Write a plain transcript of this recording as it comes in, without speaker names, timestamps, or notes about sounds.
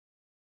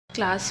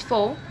Class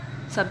 4,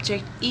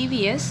 subject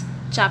EVS,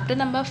 chapter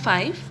number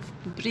 5,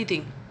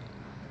 breathing.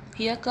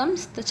 Here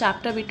comes the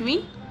chapter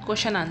between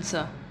question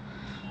answer.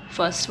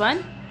 First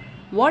one,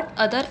 what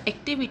other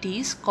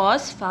activities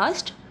cause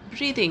fast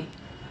breathing?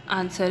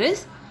 Answer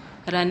is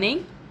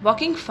running,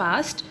 walking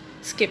fast,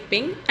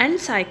 skipping and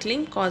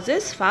cycling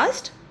causes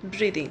fast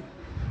breathing.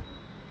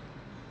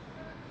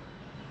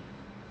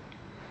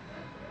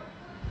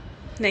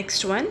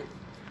 Next one,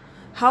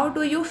 how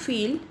do you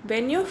feel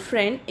when your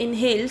friend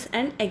inhales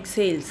and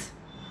exhales?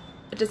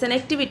 It is an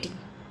activity.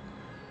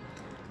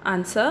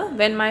 Answer,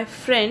 when my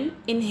friend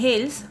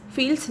inhales,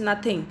 feels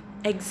nothing,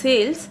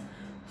 exhales,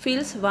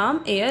 feels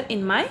warm air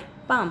in my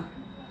palm.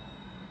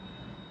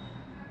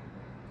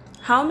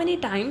 How many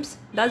times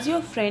does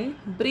your friend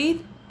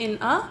breathe in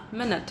a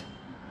minute?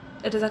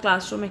 It is a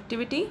classroom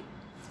activity.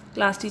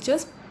 Class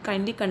teachers,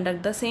 kindly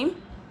conduct the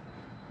same.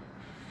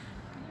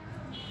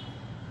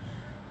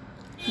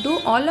 Do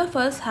all of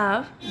us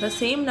have the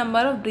same number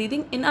of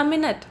breathing in a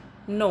minute?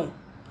 No.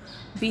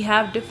 We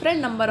have different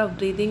number of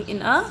breathing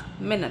in a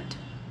minute.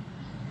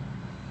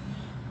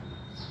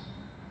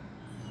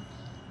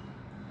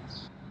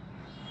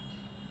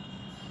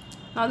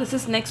 Now this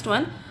is next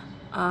one,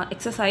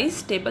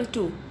 exercise table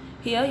 2.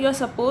 Here you are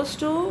supposed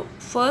to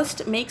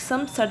first make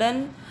some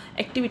sudden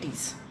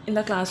activities in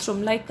the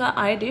classroom like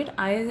I did.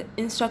 I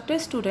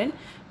instructed student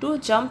to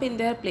jump in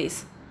their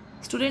place.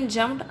 Student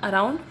jumped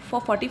around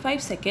for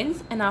 45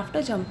 seconds and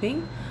after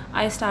jumping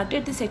I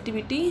started this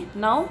activity.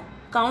 Now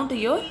count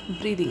your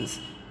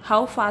breathings,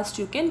 how fast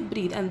you can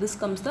breathe, and this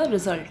comes the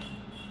result.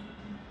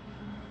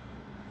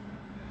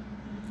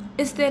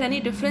 Is there any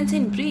difference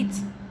in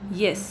breaths?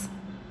 Yes.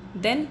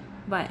 Then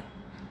why?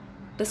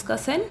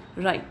 Discuss and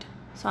write.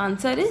 So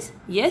answer is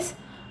yes,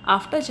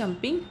 after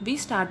jumping we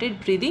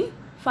started breathing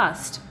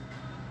fast.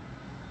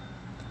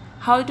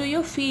 How do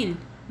you feel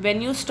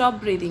when you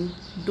stop breathing?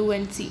 Do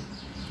and see.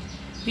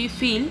 We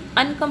feel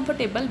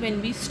uncomfortable when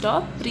we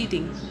stop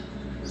breathing.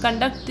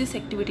 Conduct this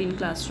activity in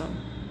classroom.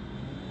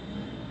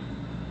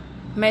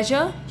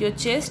 Measure your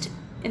chest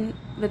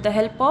with the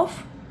help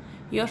of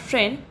your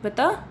friend with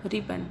a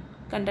ribbon.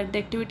 Conduct the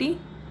activity.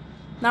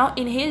 Now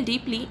inhale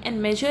deeply and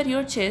measure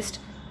your chest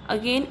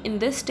again in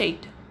this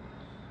state.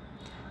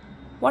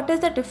 What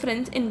is the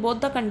difference in both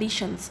the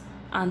conditions?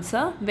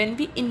 Answer, when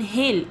we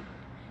inhale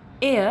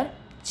air,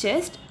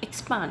 chest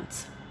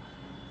expands.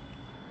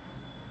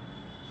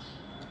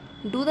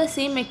 Do the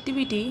same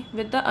activity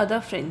with the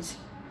other friends.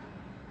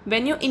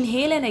 When you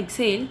inhale and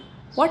exhale,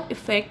 what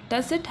effect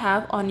does it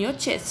have on your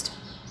chest?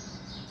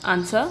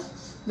 Answer,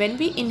 when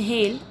we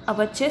inhale,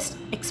 our chest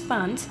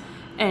expands,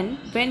 and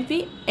when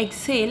we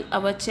exhale,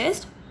 our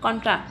chest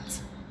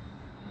contracts.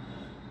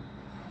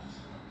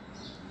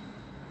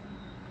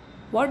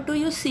 What do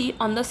you see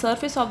on the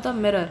surface of the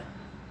mirror?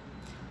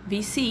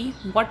 We see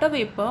water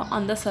vapor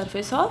on the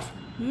surface of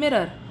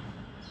mirror.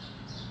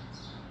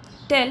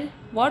 Tell,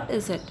 what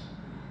is it?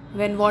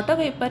 When water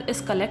vapor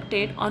is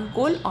collected on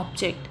cold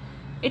object,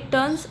 it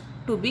turns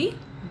to be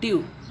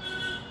dew.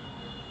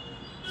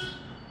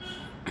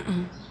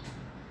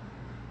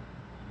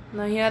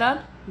 Now here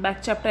are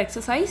back chapter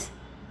exercise.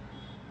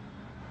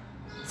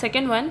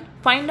 Second one,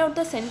 find out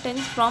the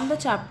sentence from the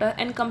chapter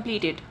and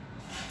complete it.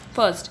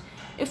 First,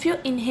 if you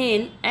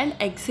inhale and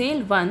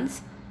exhale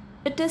once,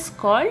 it is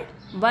called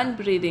one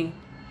breathing.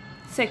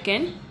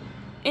 Second,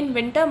 in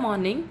winter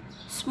morning,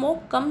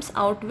 smoke comes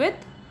out with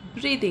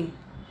breathing.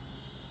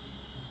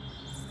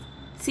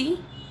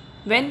 See,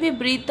 when we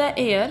breathe, the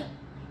air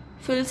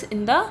fills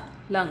in the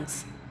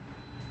lungs.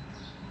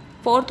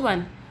 Fourth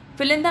one,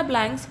 fill in the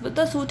blanks with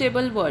the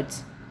suitable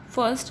words.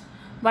 First,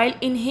 while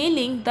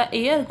inhaling, the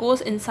air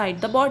goes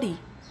inside the body.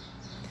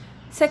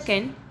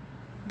 Second,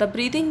 the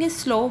breathing is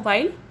slow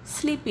while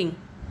sleeping.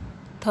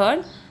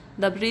 Third,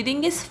 the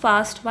breathing is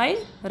fast while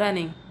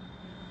running.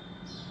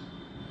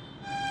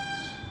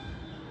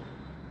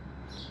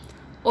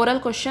 Oral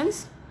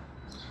questions.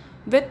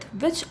 With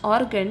which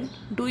organ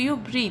do you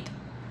breathe?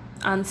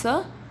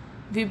 Answer,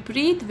 we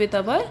breathe with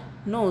our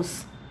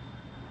nose.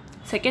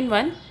 Second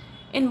one,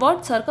 in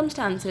what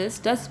circumstances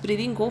does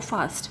breathing go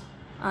fast?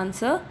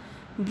 Answer,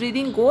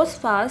 breathing goes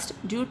fast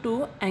due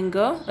to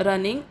anger,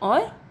 running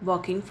or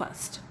walking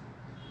fast.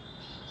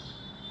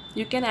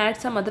 You can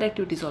add some other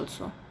activities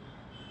also.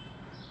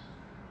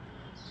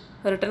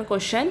 Written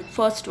question,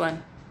 first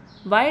one,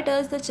 why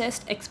does the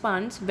chest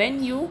expands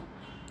when you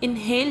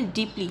inhale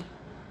deeply?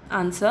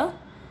 Answer,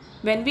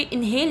 when we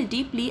inhale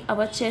deeply,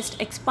 our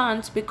chest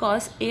expands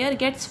because air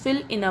gets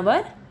filled in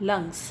our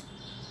lungs.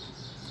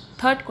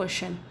 Third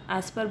question,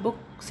 as per book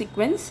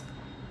sequence,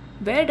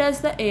 where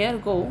does the air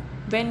go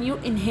when you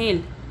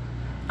inhale?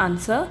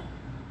 Answer,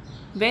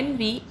 when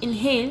we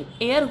inhale,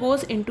 air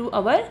goes into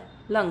our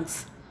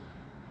lungs.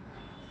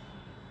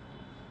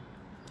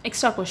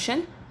 Extra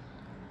question,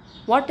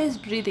 what is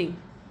breathing?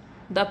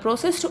 The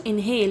process to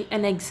inhale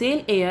and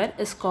exhale air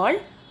is called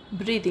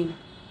breathing.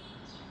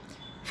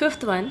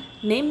 Fifth one,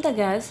 name the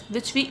gas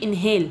which we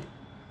inhale.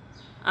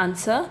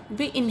 Answer,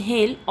 we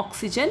inhale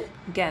oxygen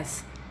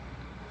gas.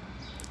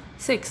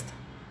 Sixth,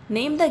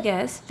 Name the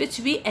gas which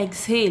we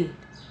exhale.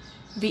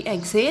 We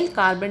exhale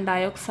carbon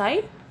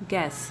dioxide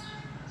gas.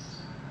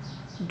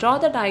 Draw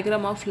the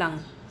diagram of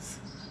lungs.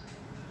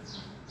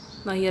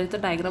 Now here is the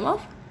diagram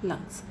of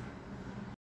lungs.